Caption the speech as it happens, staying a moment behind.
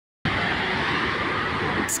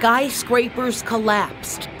Skyscrapers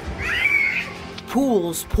collapsed.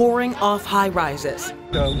 Pools pouring off high-rises.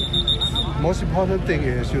 The most important thing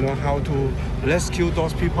is, how to rescue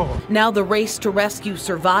those people. Now the race to rescue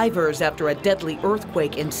survivors after a deadly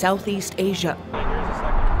earthquake in Southeast Asia.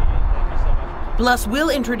 Plus, we'll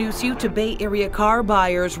introduce you to Bay Area car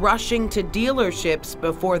buyers rushing to dealerships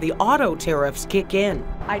before the auto tariffs kick in.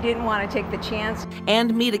 I didn't want to take the chance.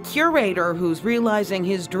 And meet a curator who's realizing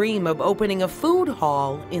his dream of opening a food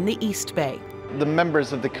hall in the East Bay. The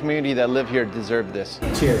members of the community that live here deserve this.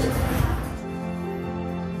 Cheers.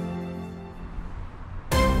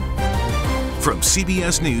 From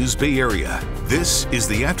CBS News Bay Area, this is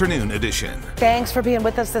the Afternoon Edition. Thanks for being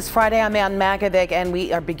with us this Friday. I'm Ann Magavic, and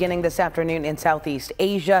we are beginning this afternoon in Southeast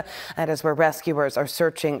Asia. That is where rescuers are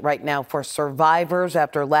searching right now for survivors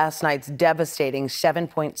after last night's devastating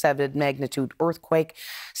 7.7 magnitude earthquake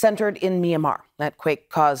centered in Myanmar. That quake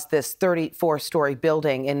caused this 34-story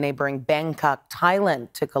building in neighboring Bangkok,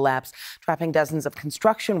 Thailand, to collapse, trapping dozens of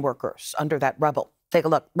construction workers under that rubble. Take a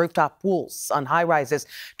look. Rooftop pools on high-rises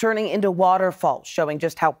turning into waterfalls, showing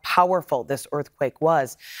just how powerful this earthquake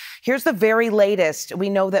was. Here's the very latest. We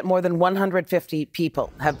know that more than 150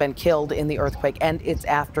 people have been killed in the earthquake and its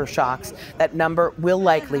aftershocks. That number will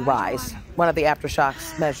likely rise. One of the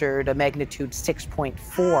aftershocks measured a magnitude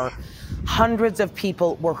 6.4. Hundreds of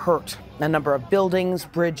people were hurt. A number of buildings,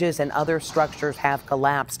 bridges, and other structures have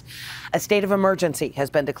collapsed. A state of emergency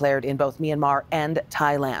has been declared in both Myanmar and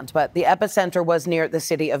Thailand. But the epicenter was near the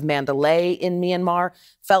city of Mandalay in Myanmar,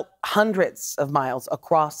 felt hundreds of miles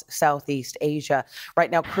across Southeast Asia.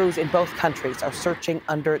 Right now, crews in both countries are searching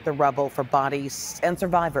under the rubble for bodies and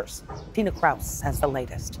survivors. Tina Kraus has the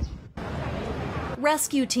latest.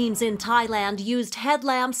 Rescue teams in Thailand used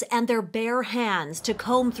headlamps and their bare hands to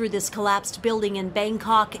comb through this collapsed building in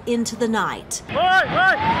Bangkok into the night.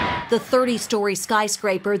 The 30-story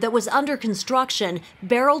skyscraper that was under construction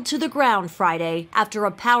barreled to the ground Friday after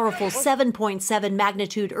a powerful 7.7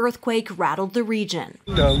 magnitude earthquake rattled the region.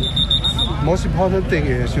 The most important thing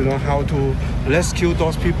is, how to rescue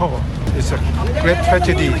those people. It's a great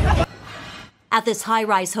tragedy. At this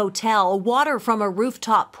high-rise hotel, water from a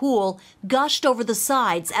rooftop pool gushed over the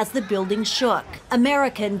sides as the building shook.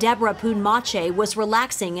 American Deborah Poonmache was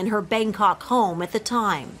relaxing in her Bangkok home at the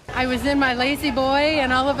time. I was in my lazy boy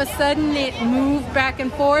and all of a sudden it moved back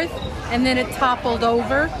and forth and then it toppled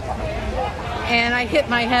over and I hit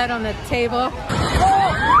my head on the table.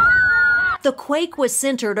 The quake was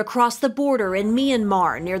centered across the border in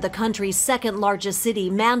Myanmar, near the country's second largest city,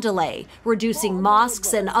 Mandalay, reducing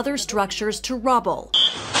mosques and other structures to rubble.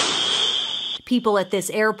 People at this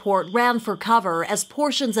airport ran for cover as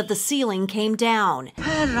portions of the ceiling came down.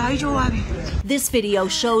 This video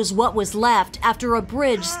shows what was left after a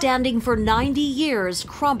bridge standing for 90 years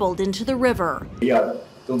crumbled into the river.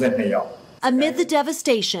 Amid the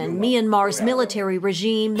devastation, Myanmar's military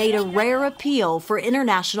regime made a rare appeal for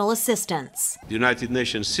international assistance. The United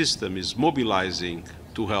Nations system is mobilizing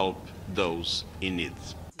to help those in need.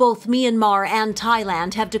 Both Myanmar and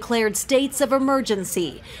Thailand have declared states of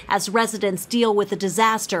emergency as residents deal with the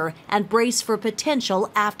disaster and brace for potential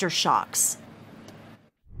aftershocks.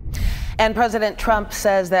 And President Trump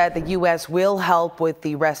says that the U.S. will help with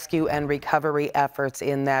the rescue and recovery efforts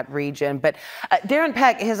in that region. But Darren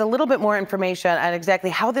Peck has a little bit more information on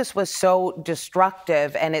exactly how this was so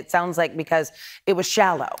destructive. And it sounds like because it was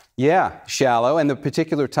shallow. Yeah, shallow. And the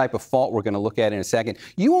particular type of fault we're going to look at in a second.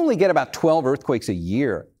 You only get about 12 earthquakes a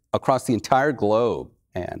year across the entire globe,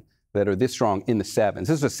 and that are this strong in the sevens.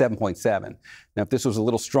 This was a 7.7. Now, if this was a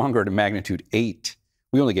little stronger to magnitude 8,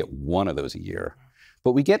 we only get one of those a year.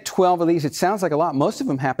 But we get 12 of these. It sounds like a lot. Most of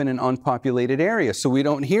them happen in unpopulated areas, so we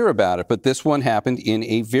don't hear about it. But this one happened in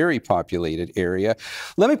a very populated area.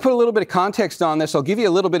 Let me put a little bit of context on this. I'll give you a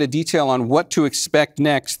little bit of detail on what to expect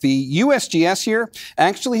next. The USGS here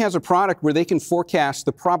actually has a product where they can forecast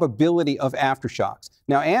the probability of aftershocks.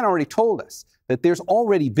 Now, Ann already told us that there's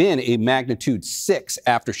already been a magnitude 6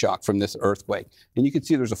 aftershock from this earthquake. And you can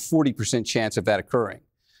see there's a 40% chance of that occurring.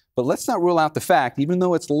 But let's not rule out the fact, even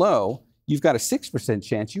though it's low, you've got a 6%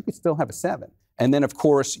 chance you could still have a 7. And then, of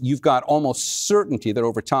course, you've got almost certainty that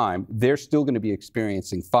over time, they're still going to be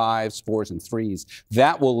experiencing 5s, 4s, and 3s.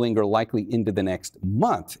 That will linger likely into the next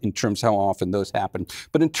month in terms of how often those happen.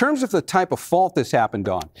 But in terms of the type of fault this happened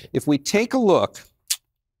on, if we take a look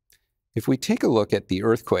at the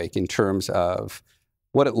earthquake in terms of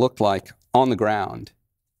what it looked like on the ground,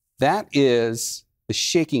 that is the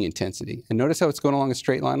shaking intensity. And notice how it's going along a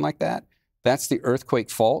straight line like that? That's the earthquake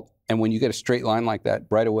fault. And when you get a straight line like that,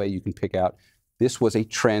 right away you can pick out This was a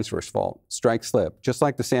transverse fault, strike slip, just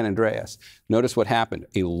like the San Andreas. Notice what happened.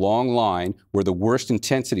 A long line where the worst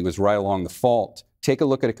intensity was right along the fault. Take a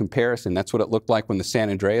look at a comparison. That's what it looked like when the San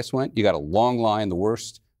Andreas went. You got a long line, the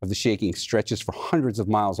worst of the shaking stretches for hundreds of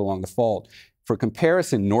miles along the fault. For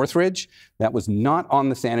comparison, Northridge, that was not on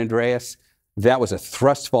the San Andreas. That was a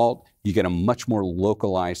thrust fault. You get a much more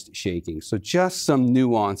localized shaking. So just some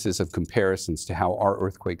nuances of comparisons to how our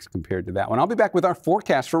earthquakes compared to that one. I'll be back with our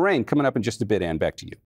forecast for rain coming up in just a bit, Ann. Back to you.